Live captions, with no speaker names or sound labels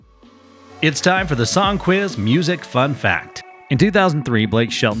It's time for the Song Quiz Music Fun Fact. In 2003,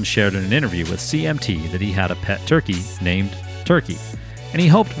 Blake Shelton shared in an interview with CMT that he had a pet turkey named Turkey, and he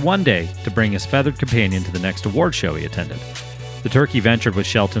hoped one day to bring his feathered companion to the next award show he attended. The turkey ventured with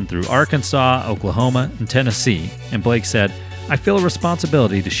Shelton through Arkansas, Oklahoma, and Tennessee, and Blake said, "I feel a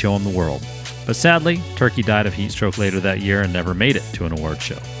responsibility to show him the world." But sadly, Turkey died of heat stroke later that year and never made it to an award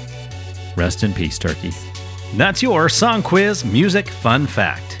show. Rest in peace, Turkey. That's your Song Quiz Music Fun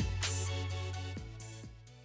Fact.